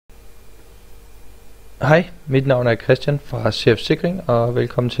Hej, mit navn er Christian fra CF-Sikring, og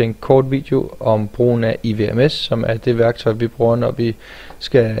velkommen til en kort video om brugen af iVMS, som er det værktøj, vi bruger, når vi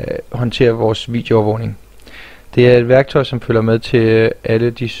skal håndtere vores videoovervågning. Det er et værktøj, som følger med til alle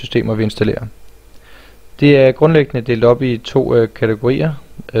de systemer, vi installerer. Det er grundlæggende delt op i to kategorier.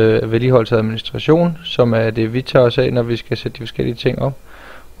 Vedligeholdelse og administration, som er det, vi tager os af, når vi skal sætte de forskellige ting op.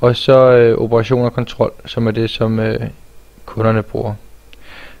 Og så operation og kontrol, som er det, som kunderne bruger.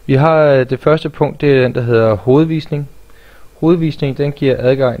 Vi har det første punkt, det er den, der hedder hovedvisning. Hovedvisning, den giver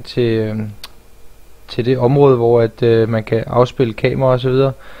adgang til det område, hvor man kan afspille kamera osv.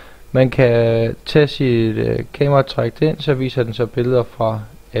 Man kan tage sit kamera og trække det ind, så viser den så billeder fra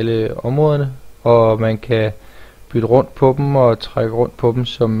alle områderne, og man kan bytte rundt på dem og trække rundt på dem,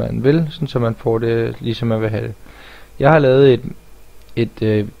 som man vil, sådan så man får det, ligesom man vil have det. Jeg har lavet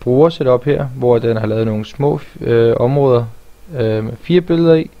et brugersetup her, hvor den har lavet nogle små områder med 4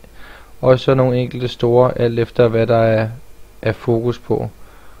 billeder i, og så nogle enkelte store, alt efter hvad der er fokus på.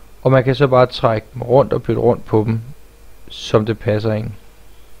 Og man kan så bare trække dem rundt og bytte rundt på dem, som det passer ind.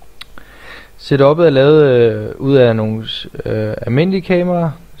 Setupet er lavet ud af nogle almindelige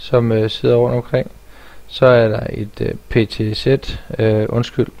kameraer, som sidder rundt omkring. Så er der et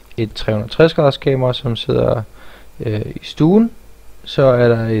et 360 graders kamera, som sidder i stuen. Så er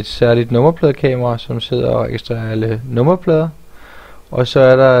der et særligt nummerpladekamera, som sidder og ekstraherer alle nummerplader. Og så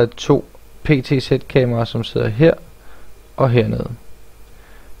er der 2 PTZ-kameraer, som sidder her og hernede.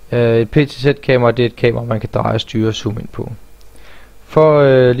 Et PTZ-kamera, det er et kamera, man kan dreje, styre og zoome ind på. For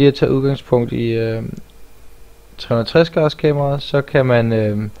lige at tage udgangspunkt i 360 graders kameraet, så kan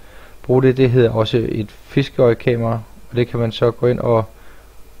man bruge det hedder også et fiskeøjekamera, og det kan man så gå ind og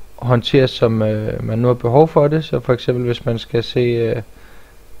håndtere, som man nu har behov for det. Så for eksempel hvis man skal se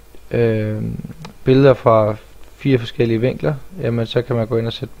billeder fra 4 forskellige vinkler, jamen så kan man gå ind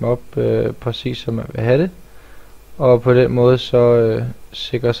og sætte dem op præcis som man vil have det, og på den måde så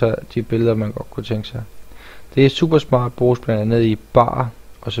sikre sig de billeder, man godt kunne tænke sig. Det er super smart, bruges blandt andet i bar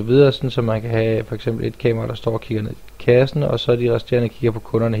og så videre, sådan så man kan have for eksempel et kamera, der står og kigger ned i kassen, og så de resterende kigger på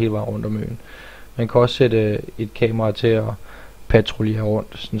kunderne hele vejen rundt om øen. Man kan også sætte et kamera til at patruljere rundt,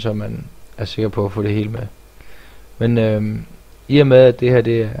 sådan så man er sikker på at få det hele med. Men i og med at det her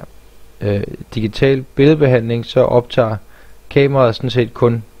det er digital billedbehandling, så optager kameraet sådan set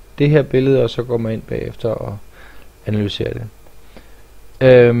kun det her billede, og så går man ind bagefter og analyserer det.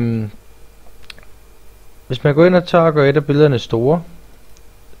 Hvis man går ind og tager og gør et af billederne store,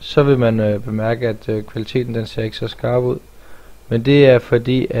 så vil man bemærke, at kvaliteten den ser ikke så skarp ud. Men det er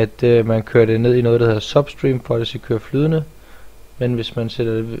fordi, at man kører det ned i noget, der hedder substream, for at det skal køre flydende. Men hvis man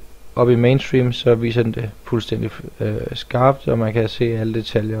sætter det op i mainstream, så viser den det fuldstændig skarpt, og man kan se alle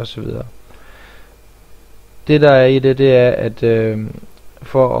detaljer osv. Det der er i det, det er, at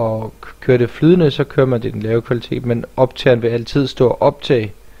for at køre det flydende, så kører man det i den lave kvalitet, men optageren vil altid stå og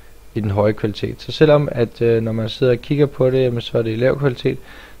optage i den høje kvalitet. Så selvom at når man sidder og kigger på det, jamen, så er det i lav kvalitet,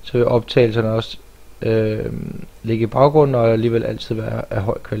 så vil optagelserne også ligge i baggrunden, og alligevel altid være af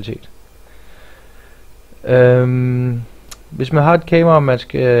høj kvalitet. Hvis man har et kamera, og man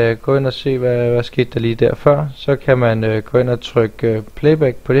skal gå ind og se, hvad skete der lige der før, så kan man gå ind og trykke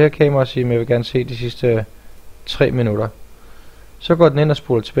playback på det her kamera og sige, at jeg vil gerne se de sidste 3 minutter. Så går den ind og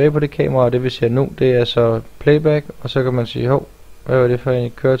spoler tilbage på det kamera, og det vi ser nu, det er så playback, og så kan man sige, hov, hvad var det for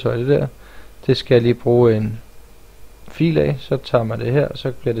en køretøj det der? Det skal jeg lige bruge en fil af, så tager man det her, og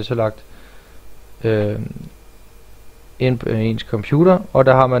så bliver det så lagt ind på ens computer, og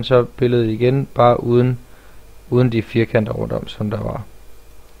der har man så billedet igen, bare uden de firkanter rundt om, som der var.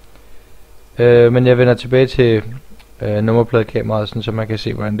 Men jeg vender tilbage til nummerpladekameraet, så man kan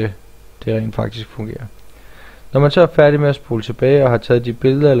se, hvordan det rent faktisk fungerer. Når man så er færdig med at spole tilbage og har taget de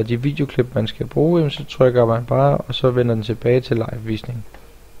billeder eller de videoklip, man skal bruge, så trykker man bare, og så vender den tilbage til live-visning.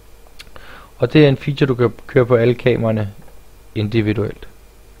 Og det er en feature, du kan køre på alle kameraerne individuelt.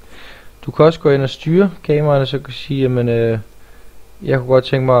 Du kan også gå ind og styre kameraerne, så kan du sige, jamen jeg kunne godt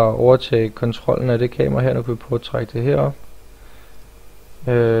tænke mig at overtage kontrollen af det kamera her. Nu kan vi prøve at trække det her op.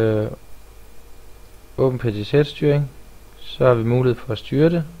 Åbn PTZ-styring. Så har vi mulighed for at styre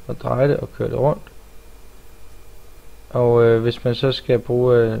det og dreje det og køre det rundt. Og hvis man så skal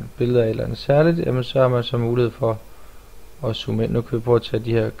bruge billeder af et eller andet særligt, jamen så har man så mulighed for at zoome ind. Nu kan vi prøve at tage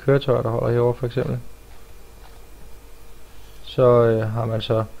de her køretøjer, der holder herovre for eksempel. Så har man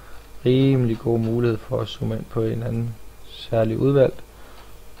så rimelig god mulighed for at zoome ind på en eller anden særlig udvalgt.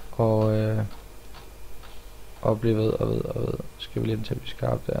 Og blive ved og ved og ved. Skal vi lige til at blive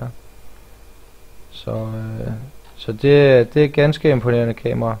skarpt der. Så det er ganske imponerende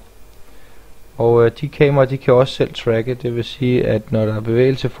kamera. Og de kameraer, de kan også selv tracke. Det vil sige, at når der er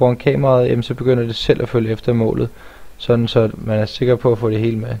bevægelse foran kameraet, så begynder det selv at følge efter målet. Sådan så man er sikker på at få det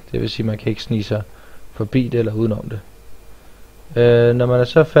hele med. Det vil sige, at man kan ikke snige sig forbi det eller udenom det. Når man er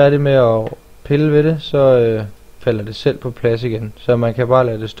så færdig med at pille ved det, så falder det selv på plads igen. Så man kan bare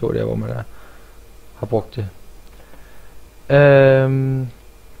lade det stå der, hvor man har brugt det.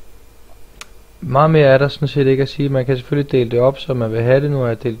 Meget mere er der sådan set ikke at sige. Man kan selvfølgelig dele det op, som man vil have det. Nu har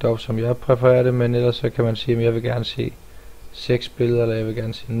jeg delt det op, som jeg præfererer det, men ellers så kan man sige, at jeg vil gerne se 6 billeder, eller jeg vil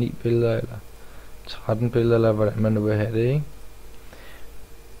gerne se 9 billeder, eller 13 billeder, eller hvordan man nu vil have det, ikke?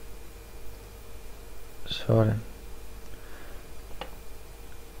 Sådan.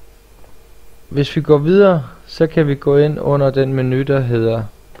 Hvis vi går videre, så kan vi gå ind under den menu, der hedder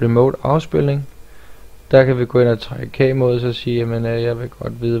Remote afspilning. Der kan vi gå ind og trække kameraet og sige, jamen jeg vil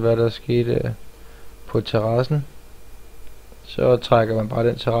godt vide, hvad der skete på terrassen. Så trækker man bare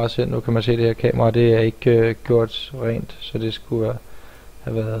den terrasse ind. Nu kan man se, at det her kamera, det er ikke gjort rent, så det skulle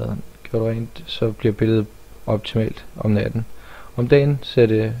have været gjort rent, så bliver billedet optimalt om natten. Om dagen ser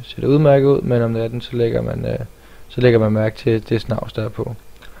det udmærket ud, men om natten så lægger man mærke til det snavs, der er på.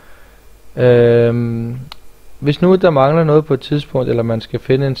 Hvis nu der mangler noget på et tidspunkt, eller man skal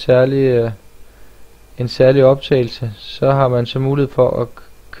finde en særlig optagelse, så har man så mulighed for at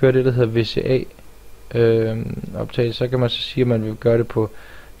køre det, der hedder VCA optagelse. Så kan man så sige, at man vil gøre det på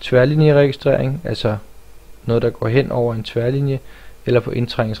tværlinjeregistrering, altså noget, der går hen over en tværlinje, eller på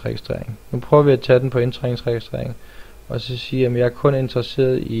indtrængningsregistrering. Nu prøver vi at tage den på indtrængningsregistrering, og så sige, at jeg er kun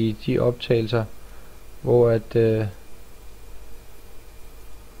interesseret i de optagelser, hvor at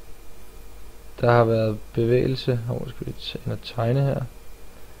der har været bevægelse. Hvor skal vi ind og tegne her?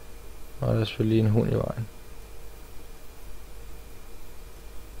 Og der er selvfølgelig en hund i vejen.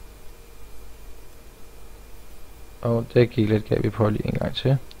 Og det gik lidt galt, vi prøver lige en gang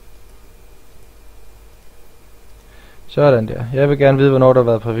til. Sådan der. Jeg vil gerne vide, hvornår der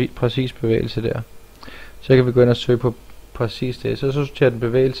har været præcis bevægelse der. Så kan vi gå ind og søge på præcis det. Så sorterer den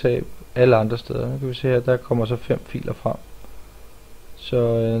bevægelse af alle andre steder. Nu kan vi se her, der kommer så 5 filer frem. Så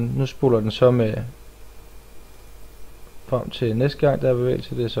nu spoler den så med frem til næste gang, der er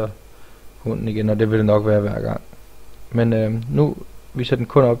bevægelse. Det er så hunden igen, og det vil det nok være hver gang. Men nu viser den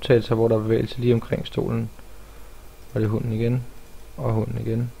kun optagelser, hvor der er bevægelse lige omkring stolen. Og det er hunden igen, og hunden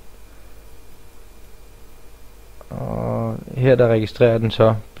igen. Og her der registrerer den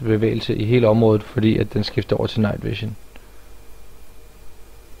så bevægelse i hele området, fordi at den skifter over til night vision.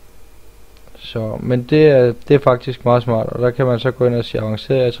 Så, men det er faktisk meget smart, og der kan man så gå ind og sige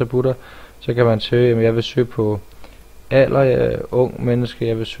avancerede attributter. Så kan man søge, jamen jeg vil søge på alder, ung menneske,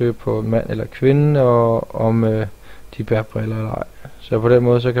 jeg vil søge på mand eller kvinde, og om de bærer briller eller ej. Så på den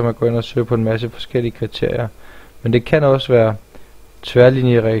måde så kan man gå ind og søge på en masse forskellige kriterier. Men det kan også være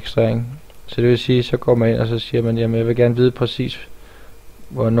tværlinjeregistrering. Så det vil sige, så går man ind og så siger man, jamen jeg vil gerne vide præcis,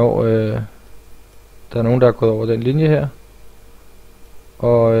 hvornår der er nogen, der er gået over den linje her.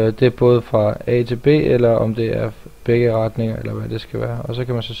 Og det er både fra A til B, eller om det er begge retninger, eller hvad det skal være. Og så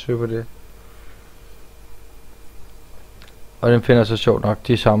kan man så søge på det. Og den finder så sjovt nok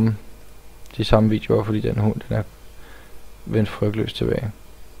de samme videoer, fordi den hund den er vendt frygtløst tilbage.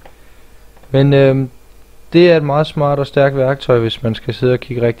 Men det er et meget smart og stærkt værktøj, hvis man skal sidde og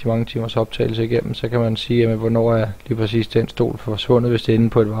kigge rigtig mange timers optagelse igennem. Så kan man sige, jamen, hvornår er lige præcis den stol forsvundet, hvis det er inde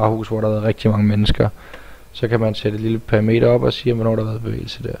på et varehus, hvor der har været rigtig mange mennesker. Så kan man sætte et lille parameter op og sige, hvornår der har været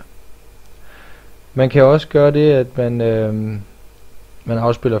bevægelse der. Man kan også gøre det, at man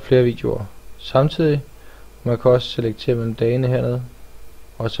afspiller flere videoer samtidig. Man kan også selektere mellem dagene hernede,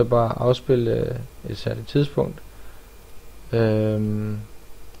 og så bare afspille et særligt tidspunkt.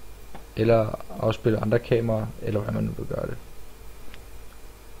 Eller afspille andre kameraer, eller hvordan man nu vil gøre det.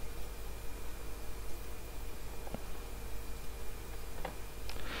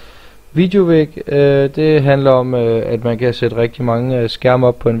 Videovæg, det handler om, at man kan sætte rigtig mange skærme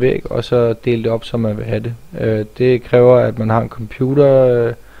op på en væg, og så dele det op, som man vil have det. Det kræver, at man har en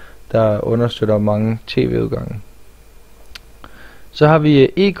computer, der understøtter mange tv-udgange. Så har vi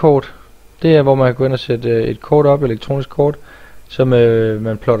e-kort. Det er, hvor man kan gå ind og sætte et kort op, elektronisk kort, som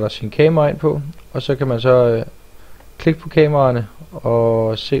man plotter sin kamera ind på, og så kan man så klikke på kameraerne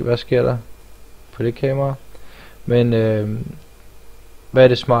og se, hvad sker der på det kamera. Men hvad er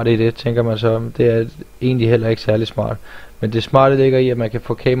det smarte i det, tænker man så? Det er egentlig heller ikke særlig smart. Men det smarte ligger i, at man kan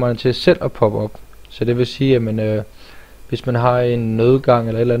få kameraerne til selv at poppe op. Så det vil sige, at hvis man har en nødgang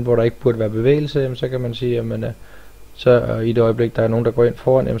eller et eller andet, hvor der ikke burde være bevægelse, så kan man sige, at så i det øjeblik, der er nogen, der går ind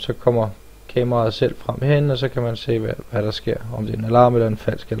foran, så kommer kameraet selv frem herhen, og så kan man se, hvad der sker. Om det er en alarm eller en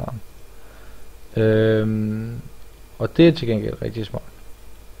falsk alarm. Og det er til gengæld rigtig smart.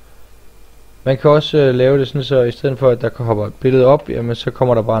 Man kan også lave det sådan, så i stedet for at der kan hoppe et billede op, jamen så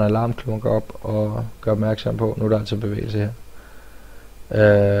kommer der bare en alarmklunker op og gør opmærksom på, nu er der altså bevægelse her.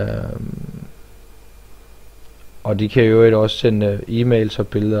 Og de kan jo også sende e-mails og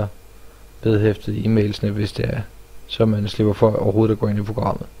billeder vedhæftet i e-mailsene, hvis det er, så man slipper for overhovedet at gå ind i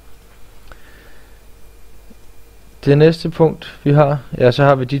programmet. Det næste punkt vi har, ja, så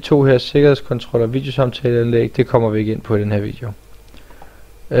har vi de to her, sikkerhedskontrol og videosamtaleanlæg. Det kommer vi ikke ind på i den her video.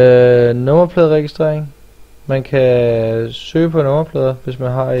 Nummerpladeregistrering. Man kan søge på nummerplader, hvis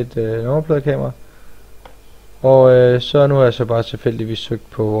man har et nummerpladekamera. Og så nu har jeg så bare tilfældigvis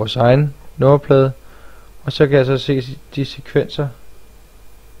søgt på vores egen nummerplade. Og så kan jeg så se de sekvenser,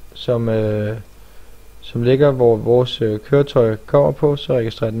 som ligger, hvor vores køretøj kommer på. Så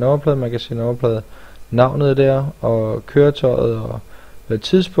registrerer den nummerplade. Man kan se nummerplade navnet der, og køretøjet, og hvad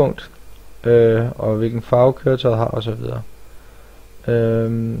tidspunkt, og hvilken farve køretøjet har, og så videre.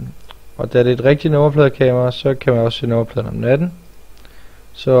 Og da det er et rigtigt nummerpladekamera, så kan man også se nummerpladen om natten.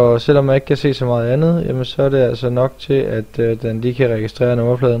 Så selvom man ikke kan se så meget andet, jamen så er det altså nok til, at den lige kan registrere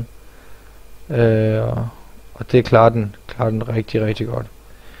nummerpladen. Og det klarer den rigtig, rigtig godt.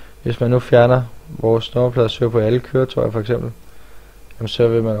 Hvis man nu fjerner vores nummerpladesøger på alle køretøjer for eksempel, jamen så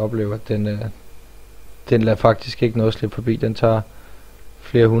vil man opleve, at den lader faktisk ikke noget slippe forbi. Den tager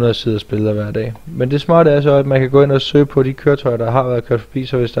flere 100 siders billeder hver dag. Men det smarte er så, at man kan gå ind og søge på de køretøjer, der har været kørt forbi.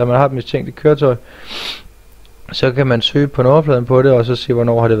 Så hvis man har et mistænkt køretøj, så kan man søge på nummerpladen på det, og så se,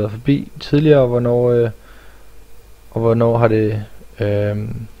 hvornår har det været forbi tidligere, og hvornår har det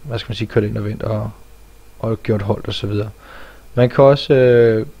kørt ind og vendt og gjort holdt og så videre. Man kan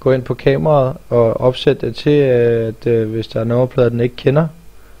også gå ind på kameraet og opsætte det til, at hvis der er nummerplader, den ikke kender,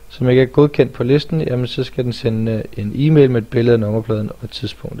 som ikke er godkendt på listen, jamen så skal den sende en e-mail med et billede af nummerpladen og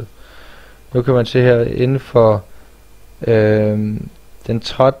tidspunktet. Nu kan man se her, inden for den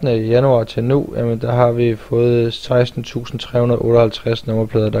 13. januar til nu, jamen der har vi fået 16.358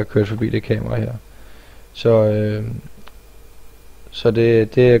 nummerplader, der er kørt forbi det kamera her. Så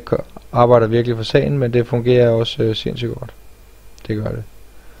det arbejder virkelig for sagen, men det fungerer også sindssygt godt. Det gør det.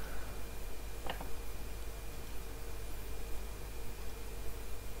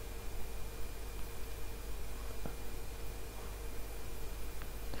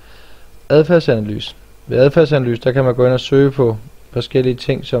 Adfærdsanalyse. Ved adfærdsanalyse, der kan man gå ind og søge på forskellige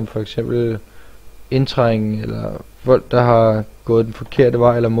ting, som for eksempel indtrængning, eller folk, der har gået den forkerte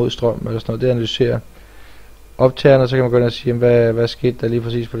vej, eller modstrøm, eller sådan noget. Det analyserer optagerne, og så kan man gå ind og sige, hvad skete der lige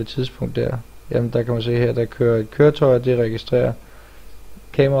præcis på det tidspunkt der. Jamen, der kan man se her, der kører et køretøj, og det registrerer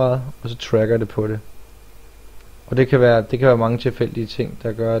kameraet, og så tracker det på det. Og det kan være mange tilfældige ting,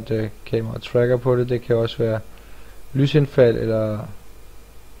 der gør, at kameraet tracker på det. Det kan også være lysindfald, eller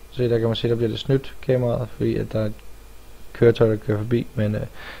så der kan man se, der bliver lidt snydt kameraet, fordi at der er et køretøj, der kører forbi, men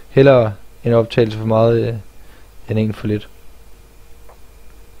hellere en optagelse for meget end en for lidt.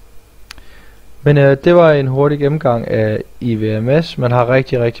 Men det var en hurtig gennemgang af iVMS. Man har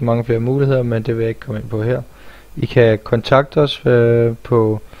rigtig, rigtig mange flere muligheder, men det vil jeg ikke komme ind på her. I kan kontakte os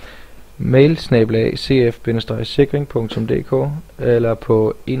på mail@cf-sikring.dk eller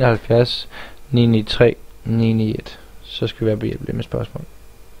på 71 993 991. Så skal vi være behjælpelige med spørgsmål.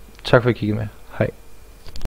 Tak for at I kiggede med.